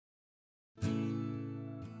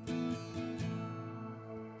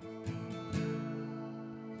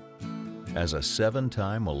As a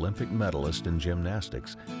 7-time Olympic medalist in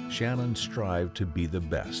gymnastics, Shannon strived to be the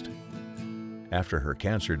best. After her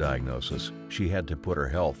cancer diagnosis, she had to put her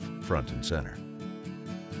health front and center.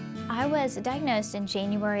 I was diagnosed in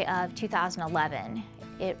January of 2011.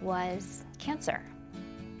 It was cancer,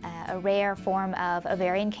 a rare form of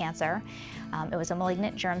ovarian cancer. It was a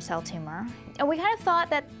malignant germ cell tumor. And we kind of thought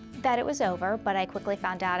that it was over, but I quickly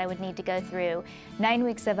found out I would need to go through 9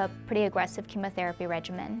 weeks of a pretty aggressive chemotherapy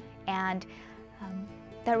regimen, and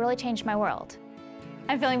that really changed my world.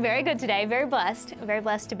 I'm feeling very good today, very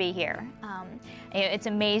blessed to be here. It's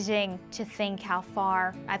amazing to think how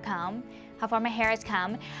far I've come, how far my hair has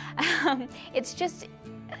come. It's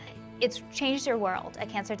changed your world, a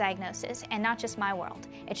cancer diagnosis, and not just my world.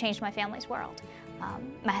 It changed my family's world.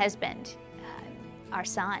 My husband, our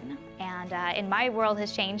son, and my world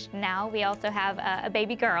has changed now. We also have a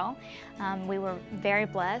baby girl. We were very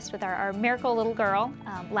blessed with our miracle little girl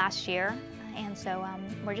last year, and so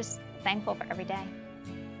we're just thankful for every day.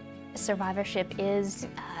 Survivorship is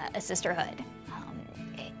a sisterhood.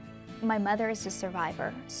 My mother is a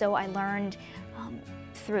survivor, so I learned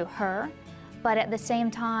through her, but at the same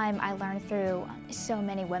time I learned through so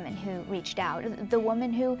many women who reached out. The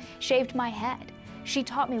woman who shaved my head, she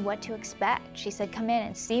taught me what to expect. She said, come in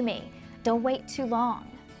and see me. Don't wait too long.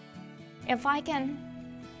 If I can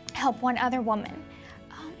help one other woman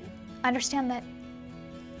understand that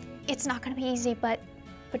it's not going to be easy, but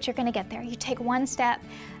you're going to get there. You take one step,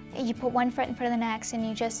 you put one foot in front of the next, and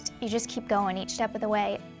you just keep going each step of the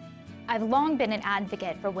way. I've long been an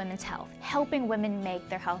advocate for women's health, helping women make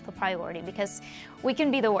their health a priority, because we can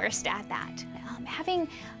be the worst at that. Having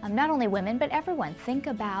not only women, but everyone think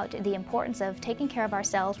about the importance of taking care of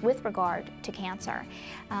ourselves with regard to cancer.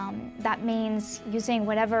 That means using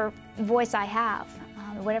whatever voice I have,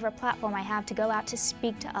 whatever platform I have to go out to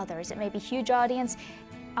speak to others. It may be huge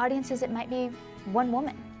audiences, it might be one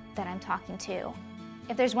woman that I'm talking to.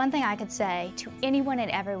 If there's one thing I could say to anyone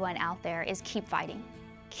and everyone out there is keep fighting.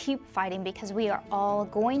 Keep fighting, because we are all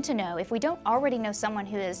going to know, if we don't already know someone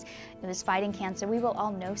who is fighting cancer, we will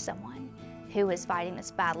all know someone who is fighting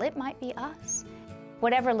this battle. It might be us.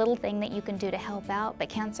 Whatever little thing that you can do to help out, but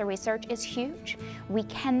cancer research is huge. We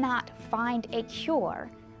cannot find a cure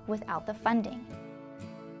without the funding.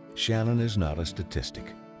 Shannon is not a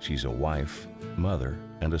statistic. She's a wife, mother,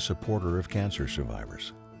 and a supporter of cancer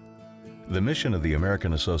survivors. The mission of the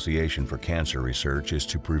American Association for Cancer Research is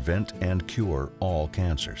to prevent and cure all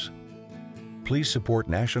cancers. Please support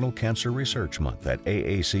National Cancer Research Month at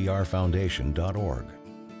aacrfoundation.org.